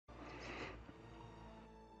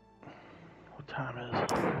time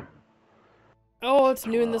is it? Oh, it's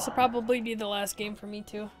noon. This will probably be the last game for me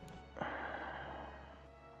too.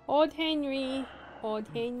 Old Henry, old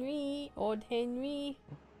Henry, old Henry.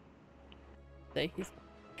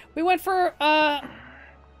 We went for a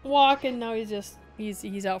walk and now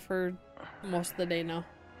he's out for most of the day now.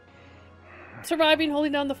 Surviving,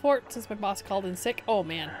 holding down the fort since my boss called in sick. Oh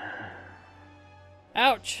man.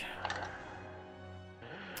 Ouch.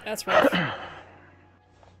 That's rough.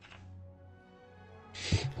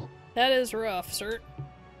 That is rough, sir.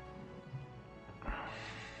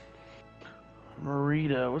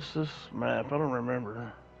 Marita, what's this map? I don't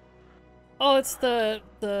remember. Oh, it's the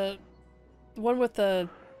one with the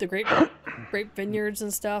grape vineyards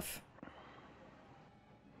and stuff.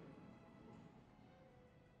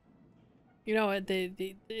 You know,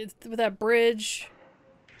 it's with that bridge.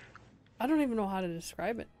 I don't even know how to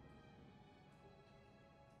describe it.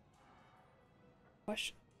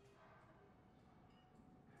 Question.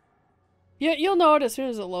 Yeah, you'll know it as soon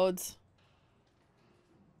as it loads.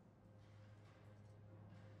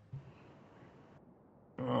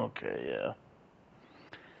 Okay, yeah.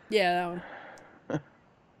 Yeah, that one.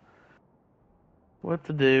 What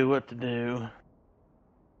to do, what to do.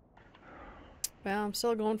 Well, I'm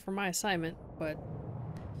still going for my assignment, but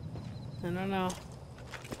I don't know.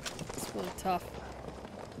 It's really tough.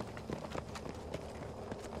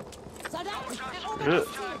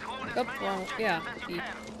 Oh, well, yeah.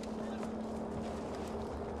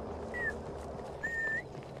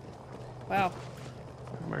 Wow.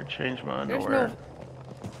 I better change my underwear.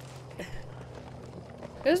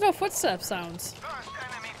 There's no footstep sounds.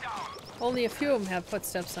 Only a few of them have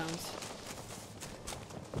footstep sounds.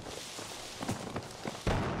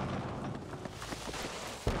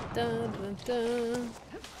 Dun, dun, dun.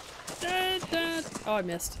 Dun, dun. Oh, I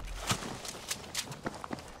missed.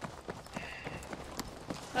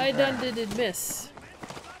 I did miss.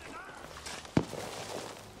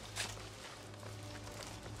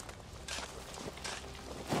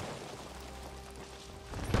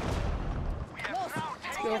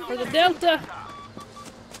 Let's go for the Delta.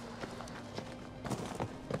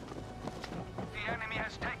 The enemy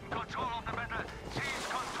has taken control of the battle. Seize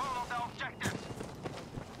control of the objectives.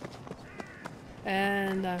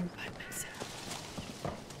 And I'm by myself.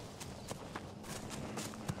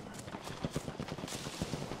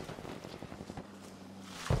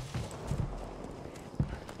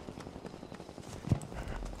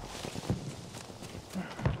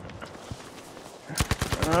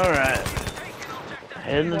 Alright.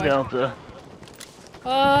 Heading the Delta.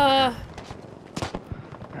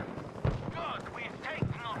 Good, we've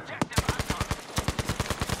taken objective Alpha.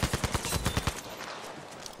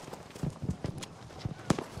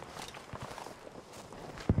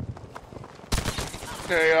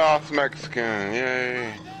 Chaos Mexican,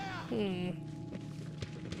 yay.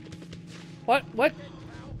 What?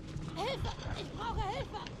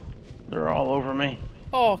 They're all over me.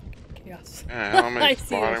 Oh, chaos. Yeah, how I many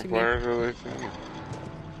see what spotting you mean. players are they sending?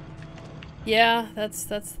 Yeah, that's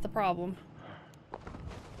the problem.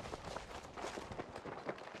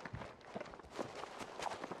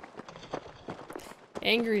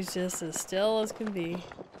 Angry's just as still as can be.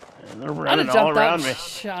 And they're I'd running have all jumped around up, me.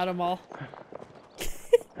 shot them all.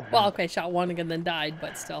 Well, okay, shot one and then died,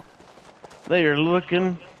 but still. They are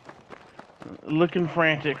looking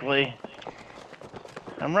frantically.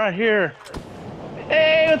 I'm right here.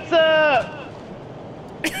 Hey, what's up?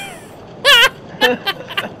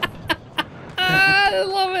 I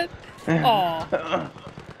love it. Aw,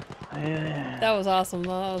 Yeah. that was awesome.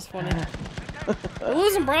 Though. That was funny. We're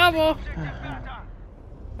losing Bravo.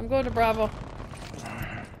 I'm going to Bravo.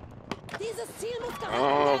 I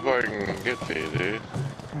don't know if I can get to you, dude.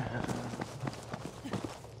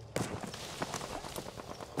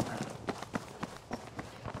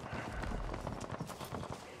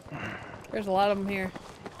 There's a lot of them here.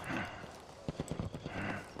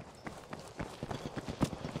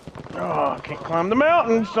 Oh, I can't climb the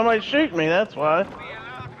mountain. Somebody's shooting me, that's why.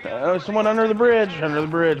 There's someone under the bridge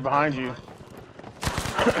behind you.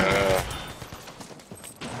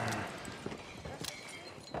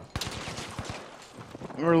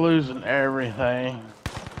 We're losing everything.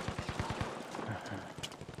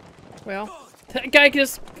 Well, that guy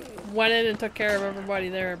just went in and took care of everybody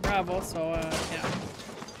there at Bravo, so, yeah.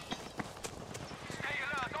 Stay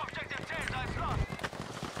alert, objective Delta is lost.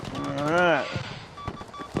 Alright.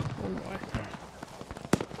 Oh boy.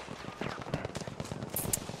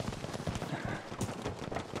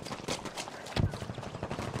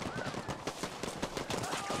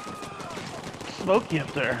 Smoky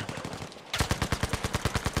up there.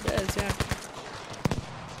 It is, yeah.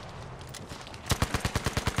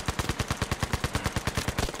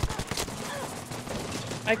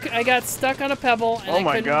 I got stuck on a pebble and Oh I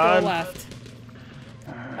my couldn't God. go left.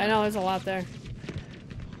 I know there's a lot there.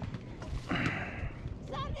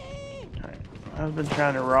 I've been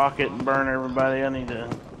trying to rocket and burn everybody. I need to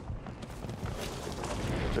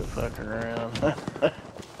quit fucking around.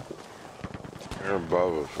 They're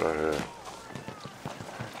above us right here.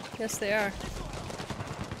 Yes, they are.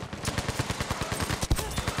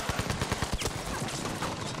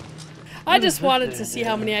 I just wanted to see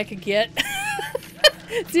how many I could get.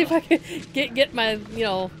 See if I could get my, you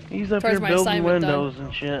know, He's up towards here my building assignment done. windows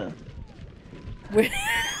and shit.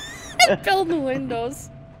 Building windows.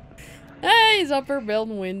 Hey, he's up here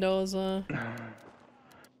building windows. I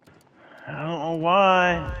don't know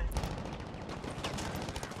why.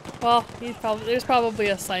 Well, there's probably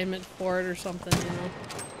assignment for it or something, you know.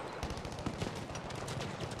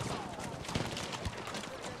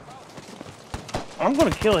 I'm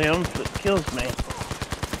gonna kill him if it kills me.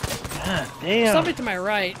 God damn. Somebody to my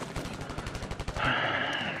right.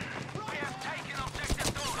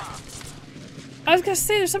 I was gonna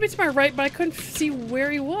say there's somebody to my right, but I couldn't see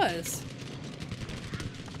where he was.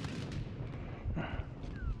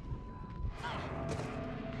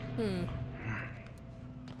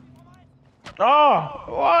 Oh,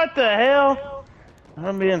 what the hell?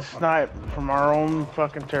 I'm being sniped from our own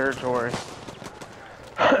fucking territory.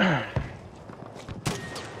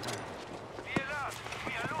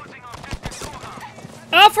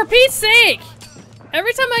 Oh, for Pete's sake!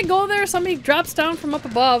 Every time I go there, somebody drops down from up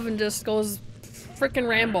above and just goes frickin'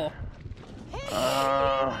 Rambo.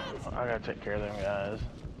 I gotta take care of them guys.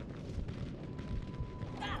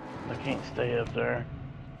 I can't stay up there.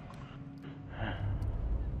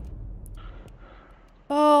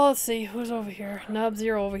 Oh, let's see. Who's over here? Nub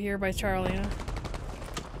Zero over here by Charlie, huh?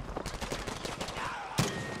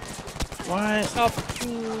 What? Oh,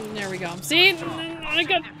 there we go. See? I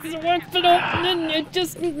got this one foot open and it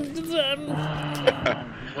just... They're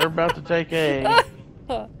about to take A.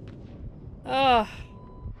 I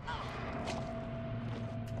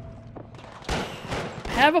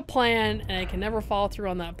have a plan, and I can never follow through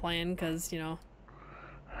on that plan, because, you know...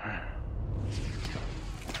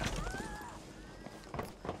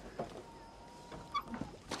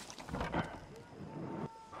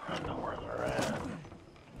 I know where they're at.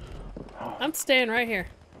 I'm staying right here.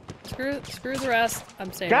 Screw the rest.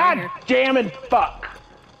 I'm staying God right damn it, fuck!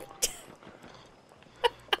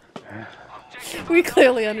 here. We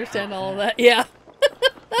clearly understand all of that. Yeah.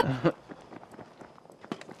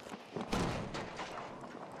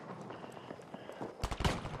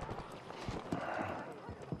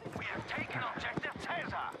 We have taken objective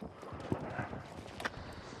Caesar.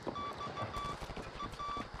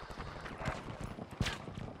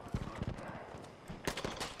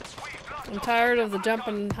 I'm tired of the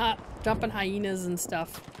jumping hyenas and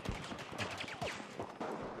stuff.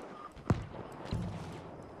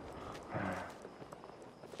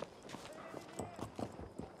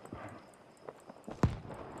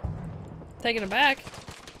 Taking it back.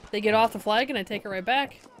 They get off the flag and I take it right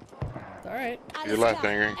back. It's alright. Your left,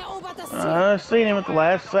 Angry. I seen him at the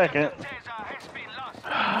last second. Caesar has been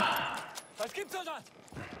lost. Was gibt's denn das?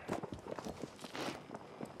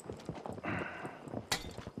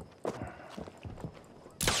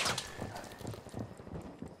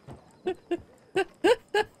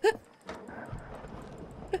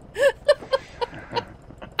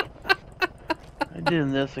 I'm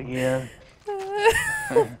doing this again.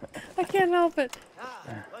 I can't help it.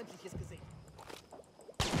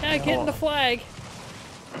 Yeah, get in the flag.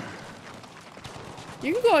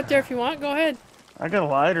 You can go out there if you want. Go ahead. I got a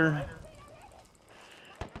lighter.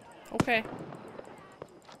 Okay.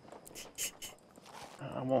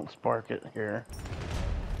 I won't spark it here.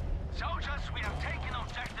 Soldiers, we have taken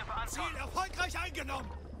objective Ziel Anton. erfolgreich eingenommen.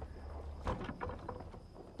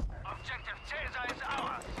 Objective Caesar is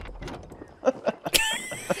ours.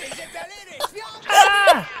 Wir sind erledigt. Wir haben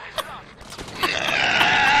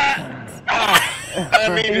I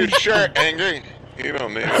mean your shirt, Angry. You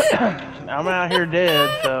don't need it. I'm out here dead,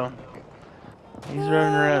 so he's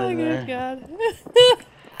running around in Oh, there. God.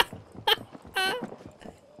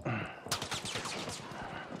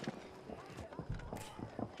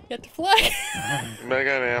 Get the flag. Anybody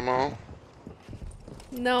got ammo?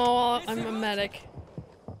 No, I'm a medic.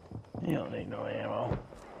 You don't need no ammo.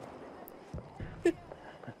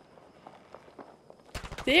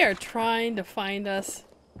 They are trying to find us.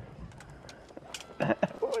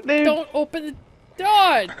 Dude, Don't open the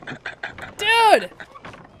door! Dude!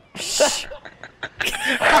 Shh!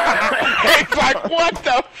 It's like, what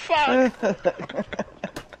the fuck?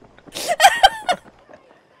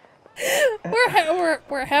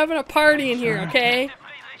 We're having a party in here, okay?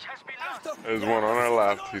 Friedrich has been lost. There's one on our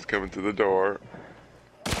left. He's coming to the door.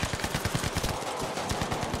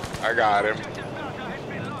 I got him.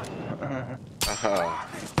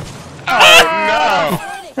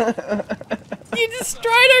 Oh no! You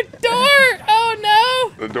destroyed our door! Oh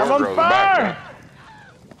no! The door I'm on grows fire! back.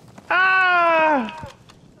 Ah!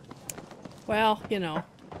 Well, you know.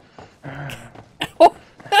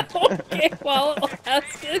 Okay, well,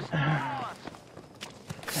 that's good.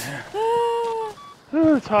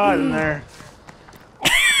 Ooh, it's hot in there.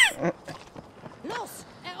 Los,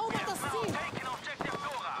 erobert das Ziel. Taking objective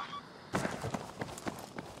Dora.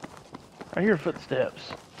 I hear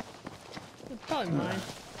footsteps. It's probably mine.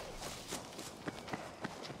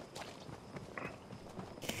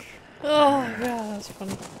 Oh, yeah, that's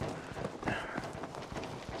funny.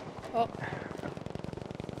 Oh.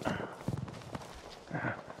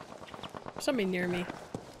 Somebody near me.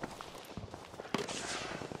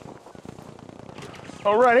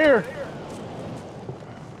 Oh, right here.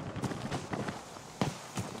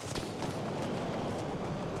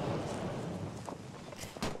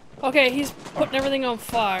 Okay, he's putting everything on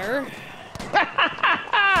fire. Watch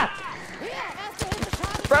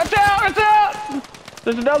out! Watch out!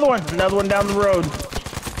 There's another one. Another one down the road.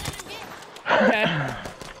 Okay.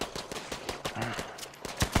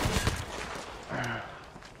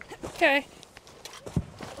 Okay.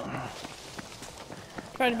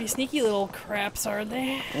 Trying to be sneaky little craps, are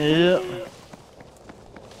they? Yep.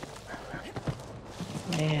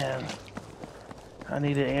 Man, I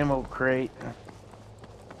need an ammo crate.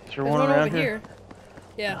 Is there There's one one around over here.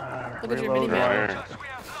 Yeah. Look at your mini reload map. Right here.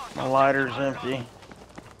 My lighter's empty.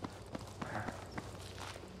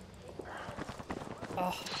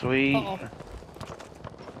 Oh. Sweet. Uh-oh.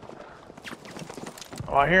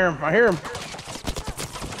 Oh, I hear him. I hear him.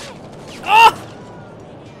 Oh!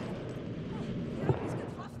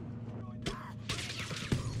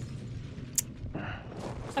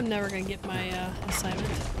 I'm never gonna get my assignment.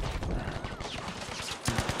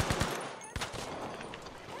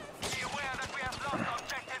 Be aware that we have lost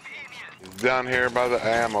objective Union. He's down here by the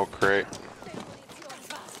ammo crate.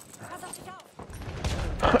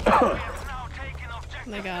 We have now taken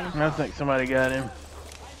objective. They got him. I think somebody got him.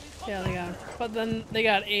 Yeah, they got him. But then they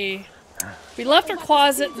got A. We left our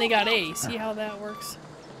closet and they got A. See how that works?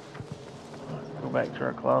 Go back to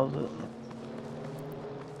our closet.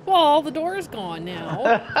 Well, the door is gone now.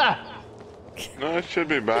 No, it should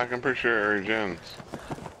be back. I'm pretty sure it regens.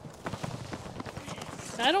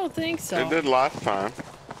 I don't think so. It did last time.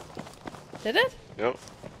 Did it? Yep.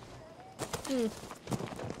 Hmm.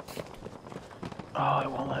 Oh, it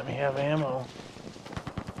won't let me have ammo.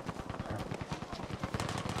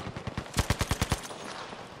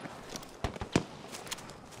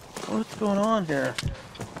 What's going on here?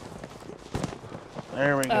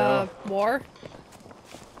 There we go. War?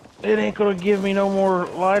 It ain't gonna give me no more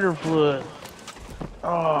lighter fluid.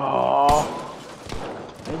 Oh,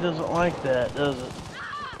 it doesn't like that, does it?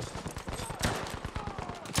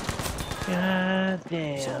 God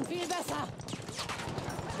damn. Viel besser.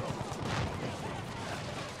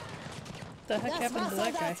 What the heck happened to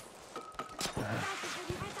that guy?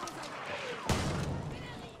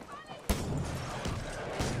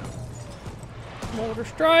 Motor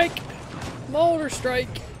strike! Motor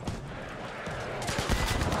strike!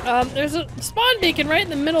 There's a spawn beacon right in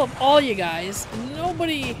the middle of all you guys.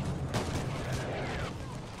 Nobody...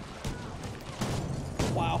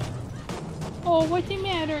 Wow. Oh, what's the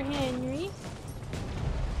matter, Henry?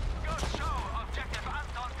 Good show. Objective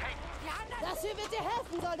Anton taken. Das hier wird dir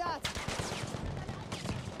helfen, Soldat.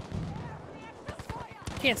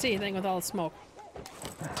 Can't see anything with all the smoke.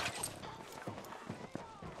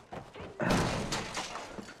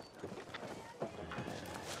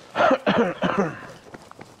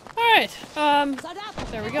 Alright, Soldat,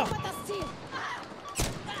 there we go. erobert das Ziel.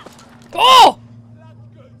 Oh!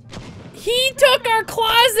 He took our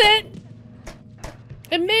closet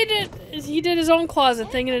and made it. He did his own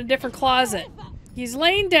closet thing in a different closet. He's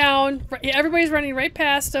laying down. Everybody's running right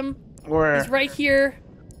past him. Where? He's right here,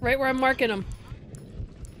 right where I'm marking him.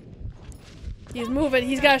 He's moving.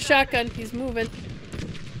 He's got a shotgun. He's moving.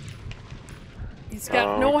 He's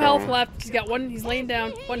got no Okay. health left. He's got one. He's laying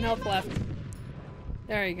down. One health left.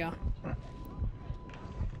 There you go.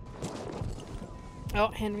 Oh,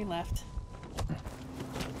 Henry left.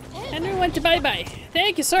 Henry went to bye-bye.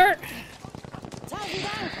 Thank you, sir. Tausend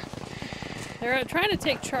Dank. They're trying to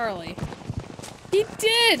take Charlie. He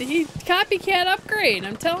did. He copycat upgrade.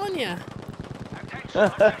 I'm telling you.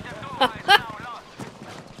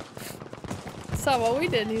 Saw what we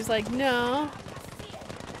did, and he's like, no.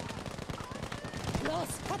 Los,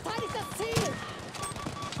 verteidigt das Ziel.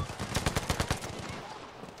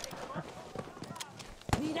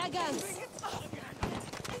 guns.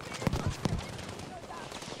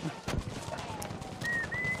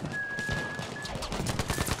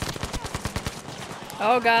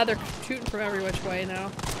 Oh god, they're shooting from every which way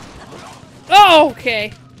now. Oh,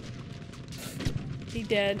 okay. He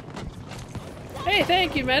dead. Hey,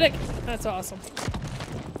 thank you, medic. That's awesome.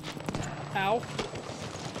 Ow.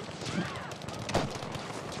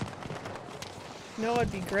 No,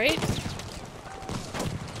 it'd be great.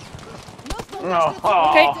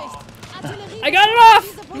 Okay. I got it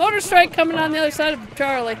off! Motor strike coming on the other side of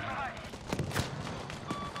Charlie.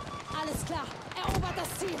 Alles klar. Erobert das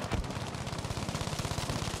Ziel.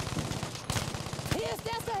 Hier ist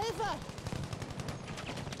erste Hilfe.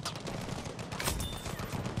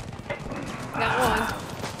 Got one.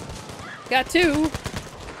 Got two.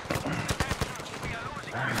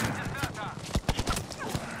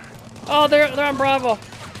 Oh, they're on Bravo.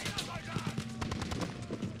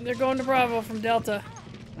 They're going to Bravo from Delta.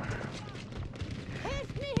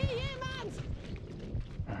 Hilft mir hier jemand?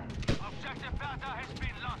 Objective Delta has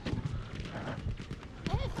been lost.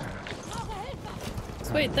 Hilfe. Brauche Hilfe.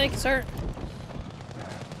 Sweet, thank you, sir.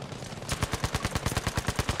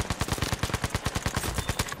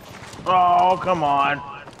 Oh, come on.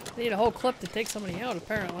 Need a whole clip to take somebody out,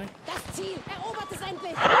 apparently. Das Ziel. Erobert es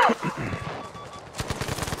endlich.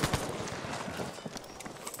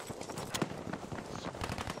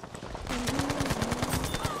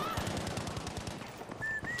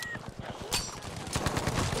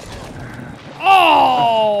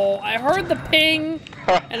 Oh! I heard the ping,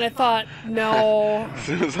 and I thought, no, As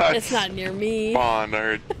soon as I it's not near me. spawned, I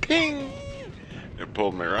heard ping. It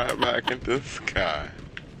pulled me right back into the sky.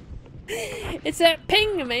 It's that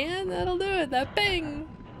ping, man. That'll do it. That ping.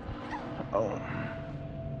 Oh.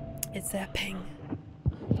 It's that ping.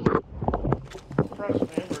 Try some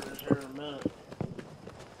hamburgers here in a minute.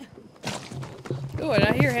 Ooh, did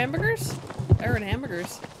I hear hamburgers? I heard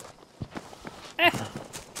hamburgers. Eh.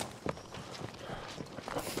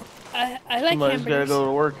 I like Somebody's got to hamburgers. go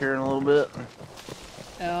to work here in a little bit.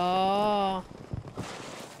 Oh,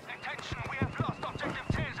 Attention, we have lost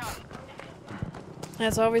objective Caesar.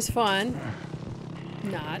 that's always fun.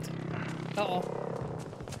 Not. Uh-oh.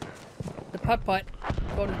 The putt-putt.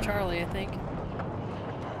 Go to Charlie, I think.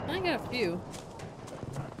 I got a few.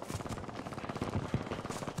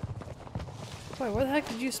 Boy, where the heck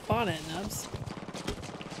did you spawn at, Nubs?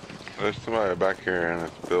 There's somebody back here in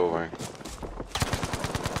this building.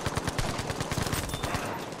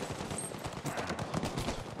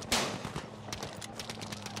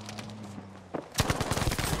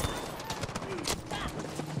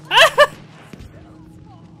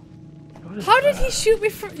 How did he shoot me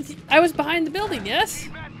from... I was behind the building, yes?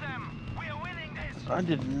 Get them. We are winning this. I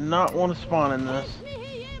did not want to spawn in this. Mir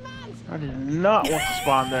hier jemand. I did not want to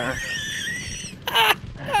spawn there.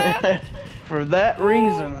 For that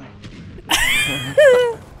reason.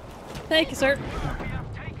 Thank you, sir. We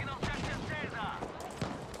have taken objective Caesar.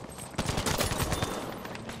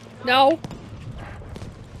 No.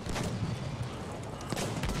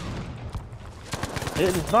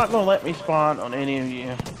 It is not going to let me spawn on any of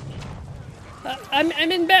you.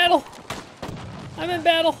 I'm in battle. I'm in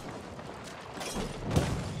battle.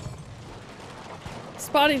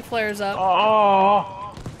 Spotting flares up.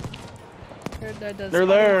 Oh, They're They're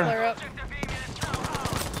there. Flare up. Objective Amy is now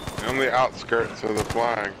ours. On the outskirts of the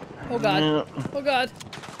flag. Oh god. yeah. Oh god.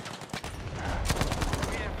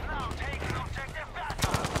 We have now taken objective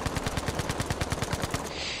Delta.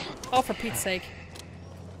 Oh, for Pete's sake.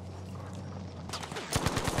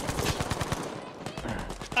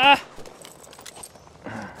 Ah.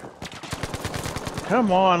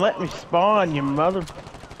 Come on, let me spawn, you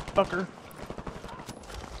motherfucker.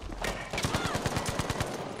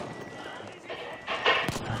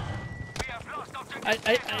 We have lost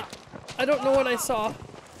objective I don't know what I saw.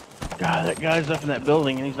 God, that guy's up in that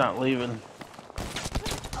building and he's not leaving.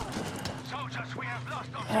 soldiers. We have lost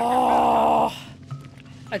objective. Oh.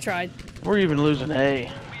 I tried. We're even losing A. We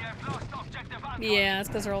have lost objective Alpha. Yeah, it's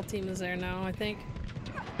because our whole team is there now, I think.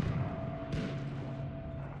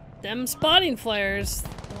 Them spotting flares.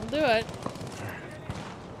 I'll do it.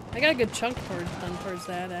 I got a good chunk done towards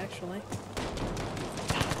that, actually.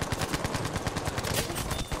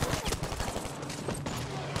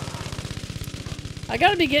 I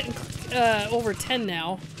gotta be getting over 10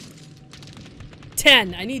 now.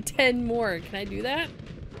 10! I need 10 more. Can I do that?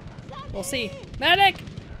 We'll see. Medic!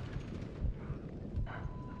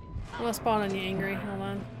 I'm gonna spawn on you, Angry. Hold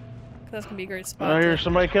on. That's gonna be a great spot. I hear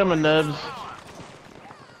somebody coming, Nubs.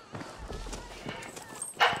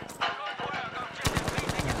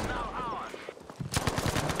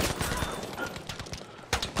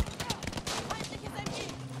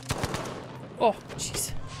 Oh,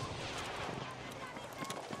 jeez.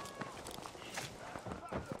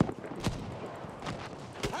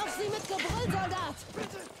 Auf sie mit Gebrüll, Soldat!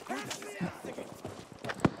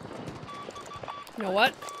 You know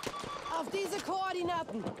what? Auf diese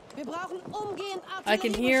Koordinaten! Wir brauchen umgehend I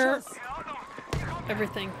can hear Artilleriebeschuss!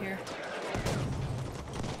 everything here.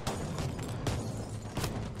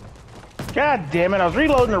 God damn it, I was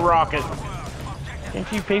reloading the rocket. Can't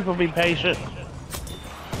you people be patient?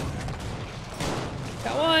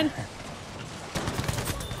 Got one.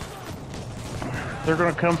 They're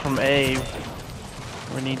gonna come from A.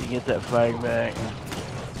 We need to get that flag back.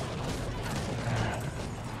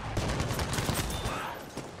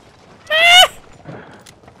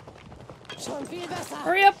 Schon viel besser!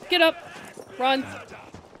 Hurry up, get up, run.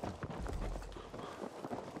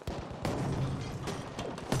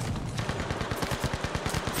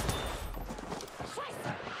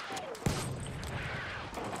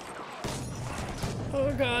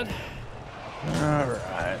 Oh God.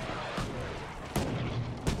 Alright.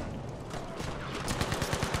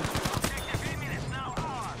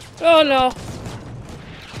 Oh no.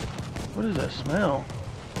 What is that smell?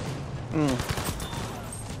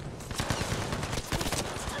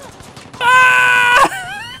 Ah!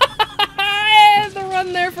 I had to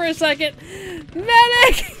run there for a second.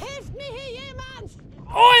 Medic! Hilft mir hier jemand!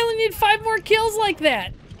 Oh, I only need 5 more kills like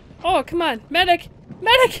that. Oh, come on. Medic!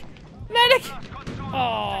 Medic! Medic!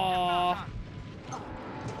 Oh.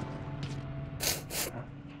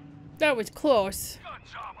 That was close. Good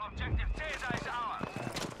job. Objective Caesar is ours.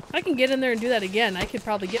 I can get in there and do that again. I could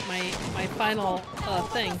probably get my final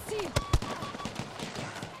thing. Das Ziel!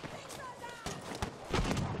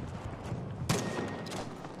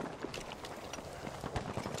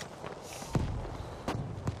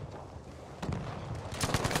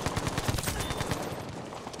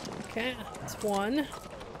 Okay, that's one.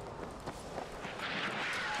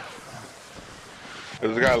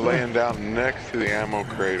 There's a guy laying down next to the ammo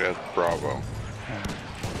crate at Bravo.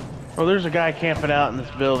 Well, there's a guy camping out in this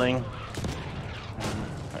building.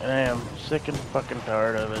 I am sick and fucking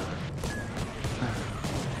tired of it.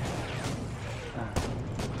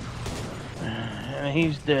 And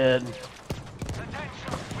he's dead.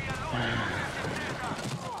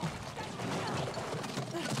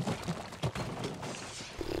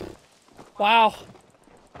 Wow.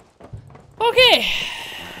 Okay.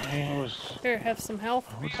 He was... Here, have some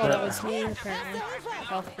health. What's Oh, that that? was me, apparently.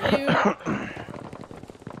 Health for you.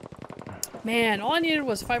 Man, all I needed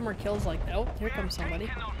was 5 more kills like that. Oh, here comes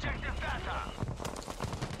somebody.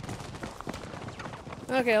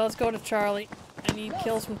 Okay, let's go to Charlie. I need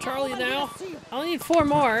kills from Charlie now. I only need 4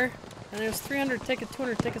 more. And there's 200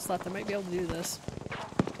 tickets left. I might be able to do this.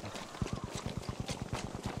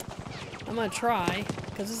 I'm gonna try,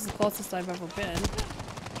 because this is the closest I've ever been.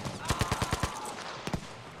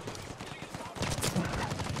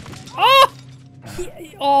 Oh!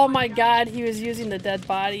 Oh my god, he was using the dead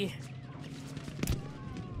body.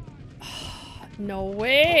 No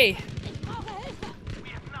way!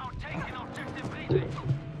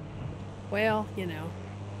 Well, you know.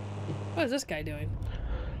 What is this guy doing?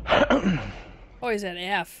 Oh, he's at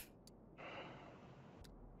F.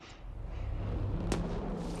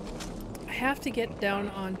 I have to get down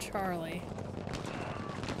on Charlie.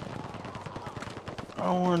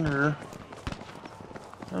 I wonder...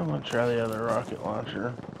 I'm gonna try the other rocket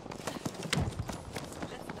launcher.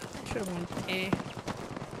 Should have went A.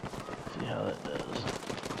 See how that does.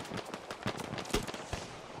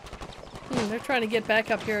 They're trying to get back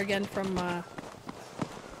up here again from, So,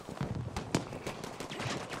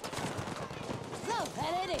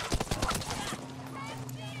 erledigt!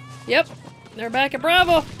 Yep, they're back at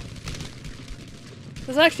Bravo!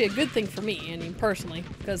 That's actually a good thing for me, I mean, personally,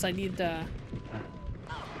 because I need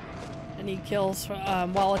kills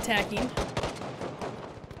while attacking.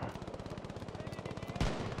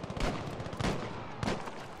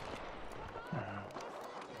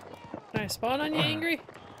 Can I spawn on you, Angry?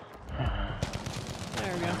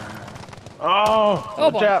 There we go. Oh! Oh,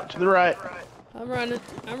 Watch boy. out, to the right. I'm running.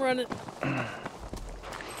 I'm running.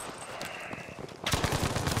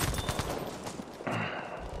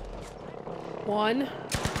 One.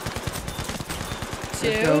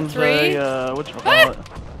 Here 2, comes 3. whatchamacallit?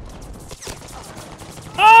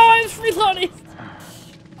 Oh, I was reloading!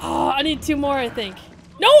 Oh, I need 2 more, I think.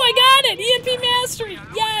 No, I got it! EMP Mastery!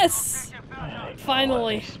 Yes!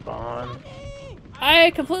 Finally. Spawn.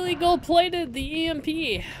 I completely gold-plated the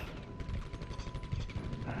EMP.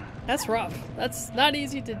 That's rough. That's not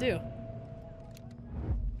easy to do.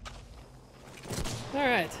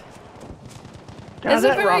 Alright. God, It's a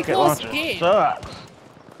that very rocket close launcher game. sucks.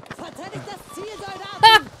 Verteidigt das Ziel,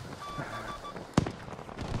 Soldaten!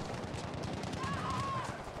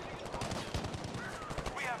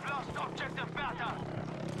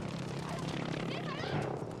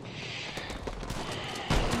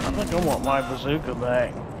 think I want my bazooka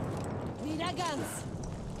back. Wieder ganz.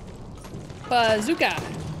 Bazooka.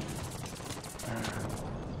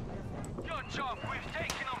 Good job. We've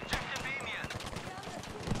taken objective Union.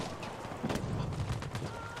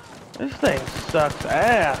 This thing sucks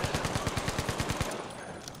ass.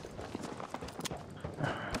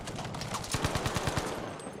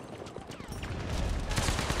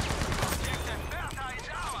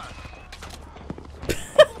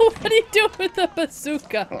 What are you doing with the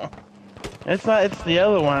bazooka? It's not, it's the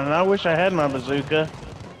other one, and I wish I had my bazooka.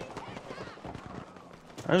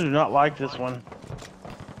 I do not like this one.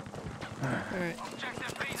 Alright.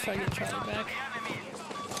 Let's try to get Charlie back.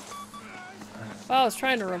 Well, I was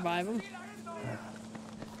trying to revive him.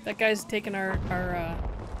 That guy's taking our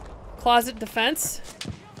closet defense.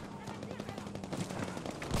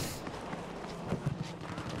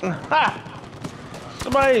 Ha!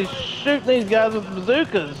 Somebody's shooting these guys with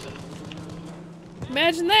bazookas.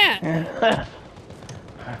 Imagine that!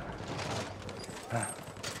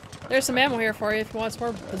 There's some ammo here for you if you want some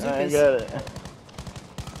more bazookas. I got it.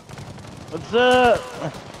 What's up?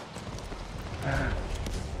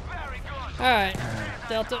 Alright,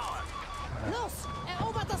 Delta. Los,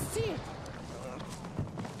 erobert das Ziel.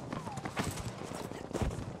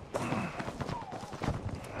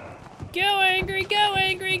 Go, Angry, go,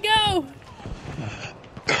 Angry, go!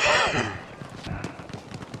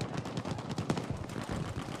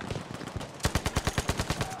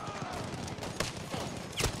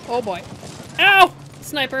 Oh boy. Ow!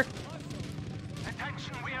 Sniper.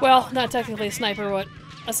 Well, not technically a sniper, but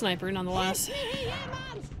a sniper nonetheless.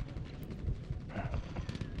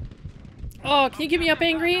 Oh, can you get me up,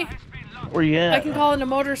 Angry? Where you at? I can call in a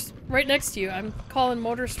motor right next to you. I'm calling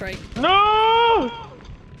motor strike. No!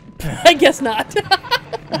 I guess not.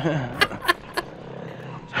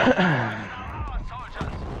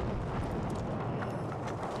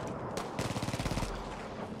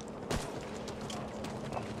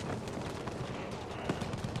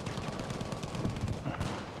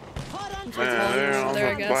 Man, they're on There,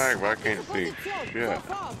 I the guess. flag, but I can't see shit.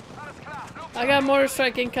 I got motor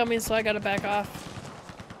strike incoming, so I gotta back off.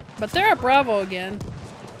 But they're at Bravo again.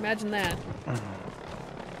 Imagine that.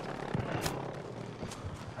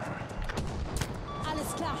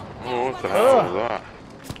 Alles klar. Oh, what the hell was that?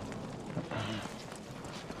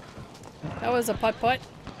 That was a putt-putt.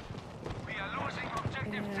 We are losing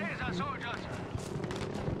objective Caesar soldiers.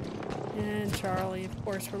 And Charlie, of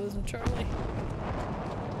course, we're losing Charlie.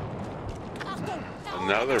 Achtung,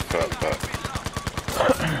 Another putt-putt.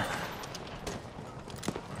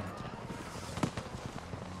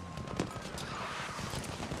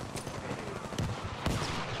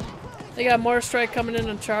 They got motor strike coming in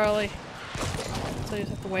on Charlie. So you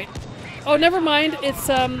just have to wait. Oh, never mind. It's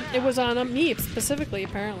it was on me specifically,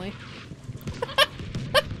 apparently.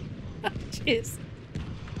 Jeez.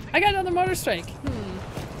 I got another motor strike.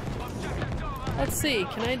 Let's see.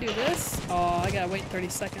 Can I do this? Oh, I gotta wait 30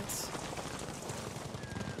 seconds.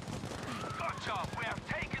 Good job. We have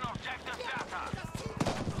taken objective data.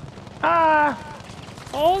 Ah!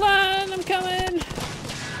 Hold on, I'm coming.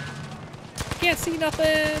 Can't see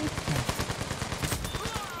nothing.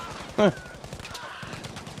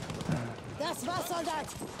 das war's, Soldat.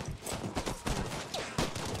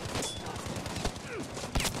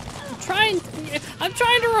 I'm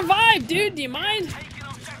trying to revive, dude. Do you mind? Taking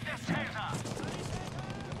objective Caesar.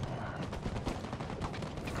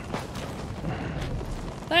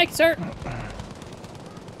 Thanks, sir.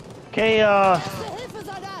 Chaos. Erste Hilfe,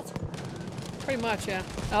 Soldat. Pretty much, yeah.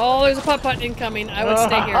 Oh, there's a putt-putt incoming. I would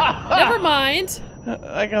stay here. Never mind.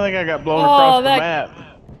 I think I got blown across the map.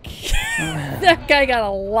 That guy got a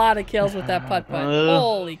lot of kills with that putt-putt.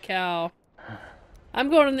 Holy cow. I'm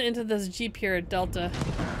going into this Jeep here at Delta.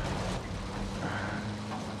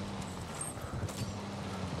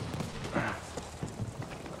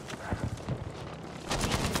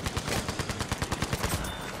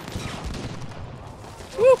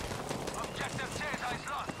 Woo! Objective Caesar is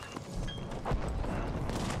lost.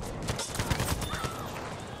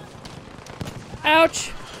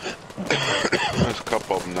 Ouch. There's a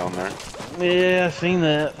couple of them down there. Yeah, I seen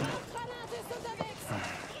that. Granate ist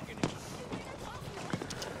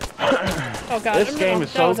unterwegs. Oh god, This game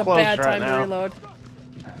is that so was a close bad right time now. to reload.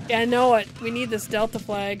 Yeah, I know it. We need this Delta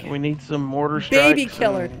flag. We need some mortar strikes. Baby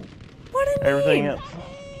killer. and What a name! Everything else.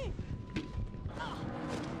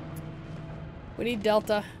 We need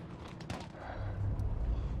Delta.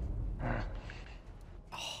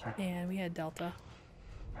 Oh man, we had Delta.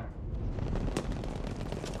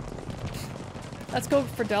 Let's go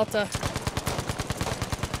for Delta.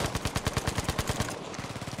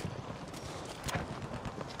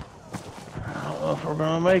 if we're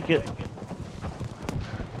gonna make it.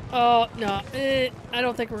 Oh, no. I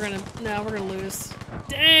don't think we're gonna... No, we're gonna lose.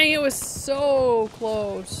 Dang, it was so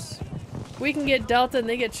close. We can get Delta and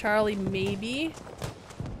they get Charlie, maybe.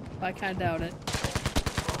 But I kind of doubt it.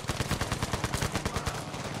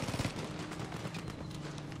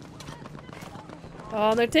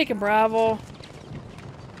 Oh, they're taking Bravo.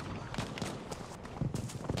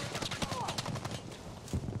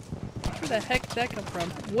 Where the heck did that come from?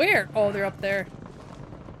 Where? Oh, they're up there.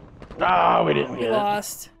 Ah, we didn't We get it.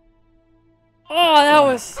 lost. Oh, that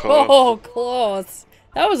was so close.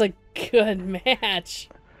 That was a good match.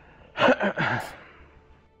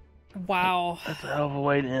 Wow. That's a hell of a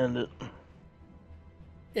way to end it.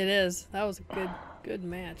 It is. That was a good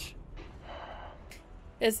match.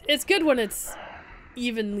 It's good when it's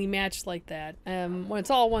evenly matched like that. When it's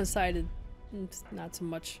all one-sided, it's not so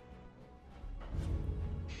much.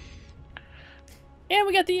 And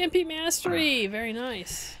we got the EMP Mastery. Very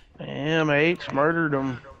nice. MH murdered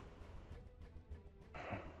him.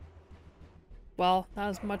 Well, not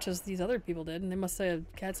as much as these other people did, and they must have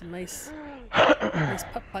had some nice, nice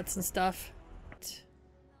putt-putts and stuff.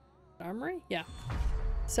 Armory? Yeah.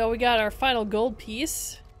 So we got our final gold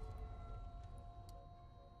piece.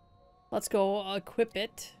 Let's go equip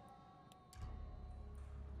it.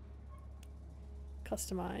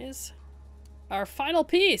 Customize. Our final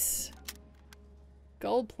piece.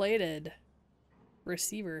 Gold-plated.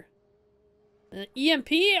 Receiver. EMP,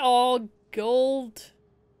 all gold...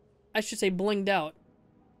 I should say blinged out.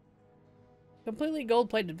 Completely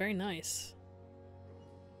gold-plated. Very nice.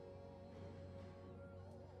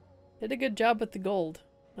 Did a good job with the gold.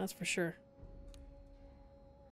 That's for sure.